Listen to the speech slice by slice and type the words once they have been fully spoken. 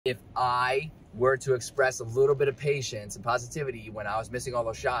If I were to express a little bit of patience and positivity when I was missing all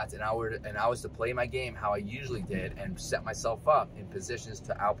those shots, and I was to play my game how I usually did and set myself up in positions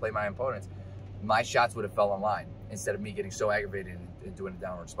to outplay my opponents, my shots would have fell in line instead of me getting so aggravated and doing a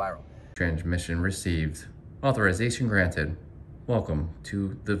downward spiral. Transmission received. Authorization granted. Welcome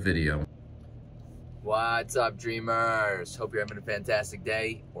to the video. What's up, dreamers? Hope you're having a fantastic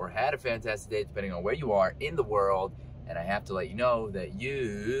day, or had a fantastic day depending on where you are in the world. And I have to let you know that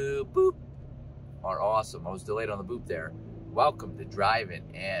you, boop, are awesome. I was delayed on the boop there. Welcome to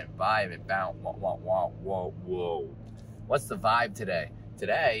Driving and Vibing. Bow, whoa, whoa, whoa, whoa, whoa. What's the vibe today? The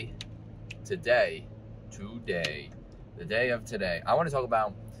day of today. I want to talk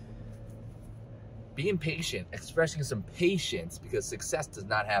about being patient, expressing some patience, because success does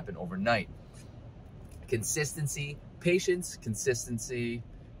not happen overnight. Consistency, patience, consistency,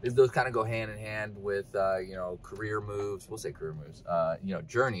 those kind of go hand in hand with, you know, career moves. We'll say career moves, you know,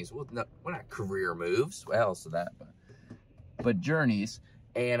 journeys. Well, no, we're not career moves. Well, so that, but journeys.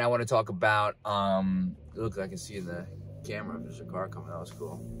 And I want to talk about, look, I can see in the camera, there's a car coming. That was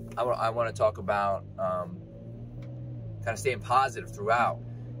cool. I want to talk about kind of staying positive throughout,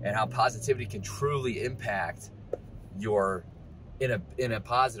 and how positivity can truly impact your, in a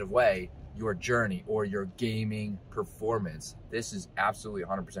positive way, your journey or your gaming performance. This is absolutely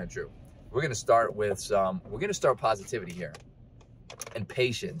 100% true. We're going to start with positivity here and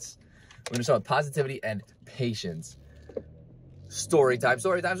patience. We're going to start with positivity and patience. Story time.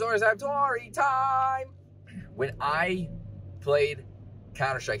 When I played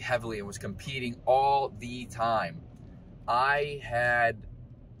Counter-Strike heavily and was competing all the time, I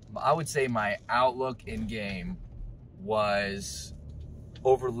would say my outlook in game was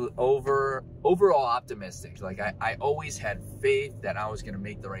overall optimistic. Like I always had faith that I was going to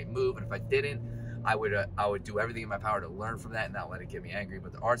make the right move, and if I didn't, I would do everything in my power to learn from that and not let it get me angry.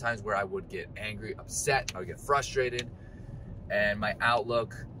 But there are times where I would get angry, upset, I would get frustrated, and my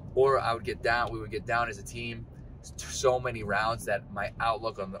outlook, or I would get down, we would get down as a team so many rounds that my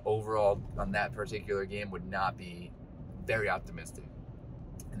outlook on the overall, on that particular game, would not be very optimistic,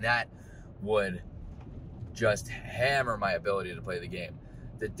 and that would just hammer my ability to play the game.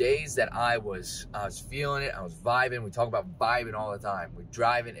 The days that I was feeling it, I was vibing. We talk about vibing all the time. We're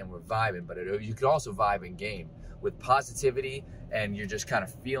driving and we're vibing, but you could also vibe in game with positivity, and you're just kind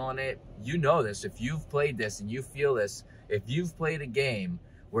of feeling it. You know this, if you've played this and you feel this, if you've played a game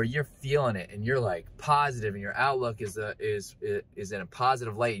where you're feeling it and you're like positive and your outlook is in a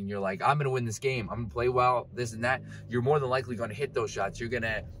positive light, and you're like, I'm gonna win this game, I'm gonna play well, this and that, you're more than likely gonna hit those shots. You're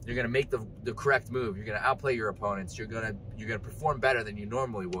gonna make the correct move. You're gonna outplay your opponents. You're gonna perform better than you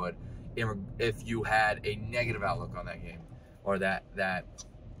normally would if you had a negative outlook on that game, or that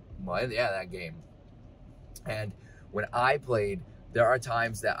game. And when I played, there are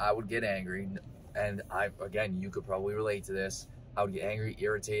times that I would get angry, and again, you could probably relate to this. I would get angry,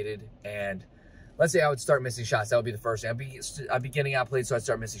 irritated, and let's say I would start missing shots. That would be the first thing. I'd be getting outplayed, so I'd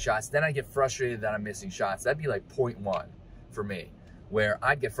start missing shots. Then I'd get frustrated that I'm missing shots. That'd be like point one for me, where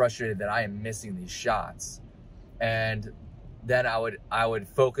I'd get frustrated that I am missing these shots. And then I would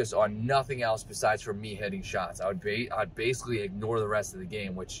focus on nothing else besides from me hitting shots. I'd basically ignore the rest of the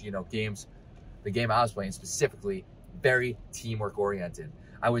game, which, you know, the game I was playing specifically, very teamwork oriented.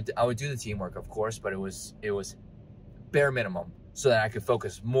 I would do the teamwork, of course, but it was bare minimum, so that I could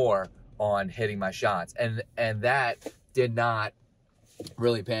focus more on hitting my shots. And that did not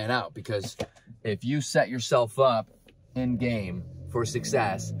really pan out, because if you set yourself up in game for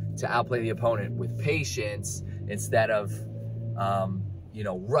success to outplay the opponent with patience, instead of you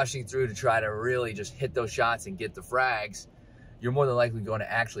know, rushing through to try to really just hit those shots and get the frags, you're more than likely going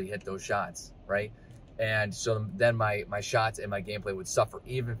to actually hit those shots, right? And so then my shots and my gameplay would suffer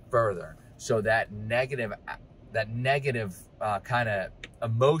even further. So that negative kind of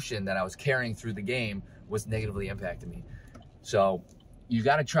emotion that I was carrying through the game was negatively impacting me. So you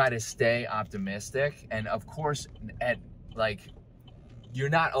got to try to stay optimistic. And of course, you're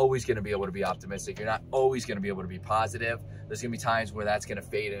not always going to be able to be optimistic. You're not always going to be able to be positive. There's going to be times where that's going to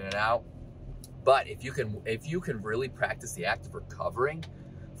fade in and out. But if you can really practice the act of recovering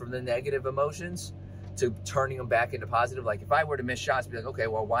from the negative emotions to turning them back into positive. Like if I were to miss shots, be like, okay,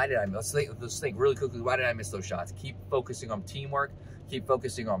 well, why did I miss? Let's think really quickly. Why did I miss those shots? Keep focusing on teamwork. Keep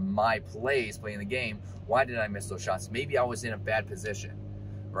focusing on my plays, playing the game. Why did I miss those shots? Maybe I was in a bad position,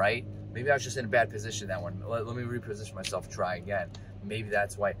 right? Maybe I was just in a bad position that one. Let me reposition myself, try again. Maybe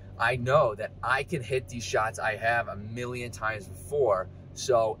that's why. I know that I can hit these shots I have a million times before,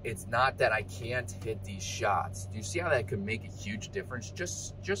 so it's not that I can't hit these shots. Do you see how that could make a huge difference?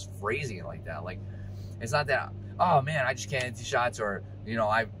 Just phrasing it like that. Like, It's not that, oh man, I just can't hit these shots, or, you know,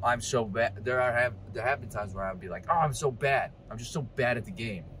 I'm so bad. There have been times where I would be like, oh, I'm so bad. I'm just so bad at the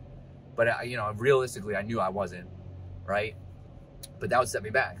game. But, you know, realistically, I knew I wasn't, right? But that would set me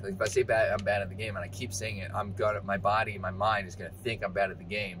back. Like, if I say I'm bad at the game, and I keep saying it, my body, my mind is gonna think I'm bad at the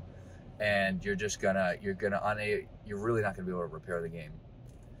game, and you're really not gonna be able to repair the game.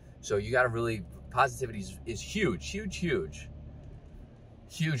 So you gotta really, positivity is huge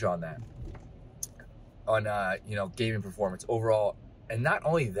on that. On you know, gaming performance overall, and not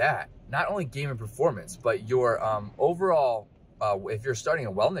only gaming performance, but your overall, if you're starting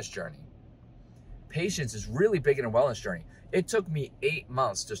a wellness journey, patience is really big in a wellness journey. It took me 8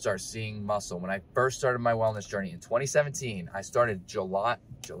 months to start seeing muscle. When I first started my wellness journey in 2017, I started July,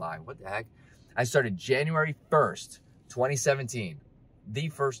 what the heck? I started January 1st, 2017. The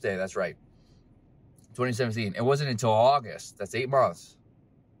first day, that's right. 2017. It wasn't until August, that's 8 months.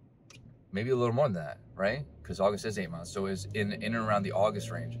 Maybe a little more than that, right? Because August is 8 months. So it was in and around the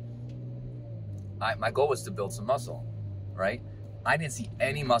August range. My goal was to build some muscle, right? I didn't see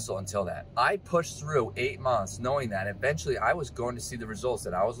any muscle until that. I pushed through 8 months knowing that eventually I was going to see the results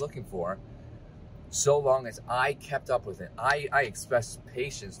that I was looking for, so long as I kept up with it. I expressed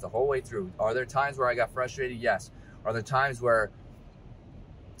patience the whole way through. Are there times where I got frustrated? Yes. Are there times where,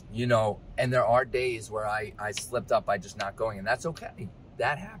 you know, and there are days where I slipped up by just not going, and that's okay.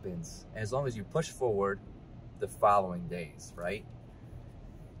 That happens, as long as you push forward the following days, right?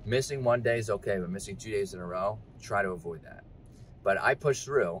 Missing 1 day is okay, but missing 2 days in a row, try to avoid that. But I pushed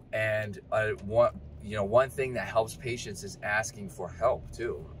through, and one thing that helps patience is asking for help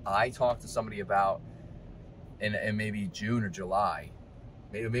too. I talked to somebody about, in maybe June or July,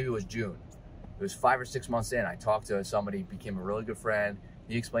 maybe it was June. It was 5 or 6 months in. I talked to somebody, became a really good friend.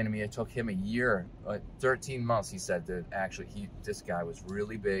 He explained to me it took him a year, 13 months, he said, to actually, this guy was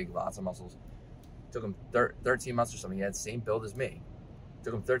really big, lots of muscles. It took him 13 months or something. He had the same build as me. It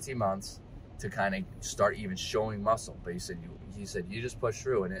took him 13 months to kind of start even showing muscle. But he said you just push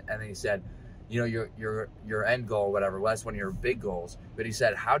through, and then he said, you know, your end goal or whatever, well, that's one of your big goals. But he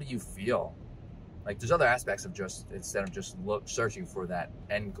said, how do you feel? Like, there's other aspects of just, instead of just searching for that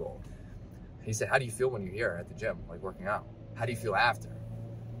end goal. He said, how do you feel when you're here at the gym, like working out? How do you feel after?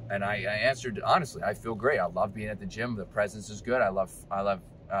 And I answered honestly, I feel great. I love being at the gym. The presence is good. I love,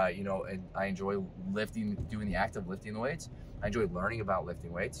 you know, and I enjoy lifting, doing the act of lifting the weights. I enjoy learning about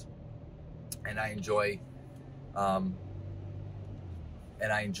lifting weights, and I enjoy, how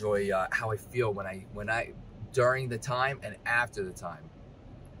I feel when I during the time and after the time.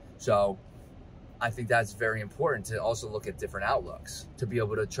 So I think that's very important to also look at different outlooks to be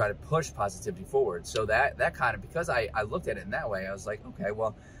able to try to push positivity forward. So that kind of, because I looked at it in that way, I was like, okay,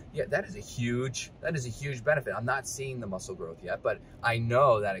 well, yeah, that is a huge benefit. I'm not seeing the muscle growth yet, but I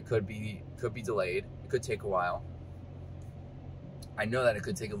know that it could be delayed. It could take a while. I know that it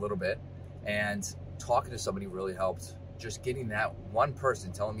could take a little bit, and talking to somebody really helped. Just getting that one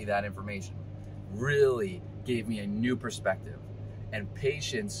person telling me that information really gave me a new perspective. And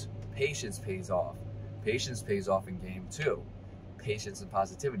patience pays off. Patience pays off in game too. Patience and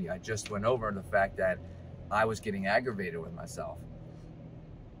positivity. I just went over the fact that I was getting aggravated with myself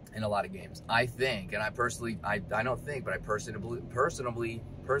in a lot of games. I think, and I personally, I don't think, but I personally,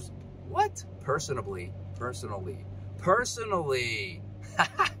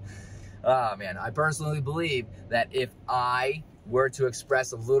 oh man, I personally believe that if I were to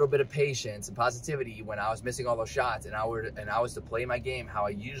express a little bit of patience and positivity when I was missing all those shots, and I was to play my game how I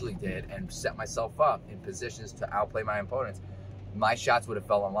usually did and set myself up in positions to outplay my opponents, my shots would have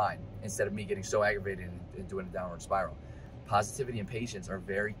fell in line instead of me getting so aggravated and doing a downward spiral. Positivity and patience are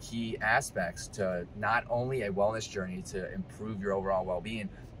very key aspects to not only a wellness journey to improve your overall well-being,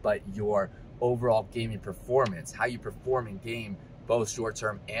 but your overall gaming performance, how you perform in game, both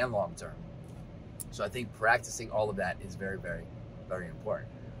short-term and long-term. So I think practicing all of that is very, very, very important.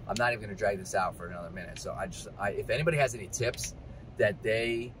 I'm not even going to drag this out for another minute. So if anybody has any tips that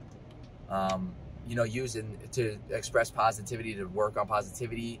they, use to express positivity, to work on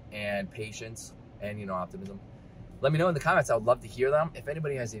positivity and patience and, optimism, let me know in the comments. I would love to hear them. If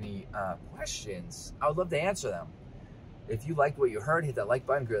anybody has any questions, I would love to answer them. If you liked what you heard, hit that like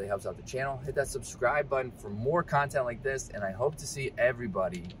button. It really helps out the channel. Hit that subscribe button for more content like this, and I hope to see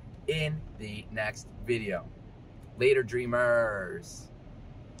everybody in the next video. Later, dreamers.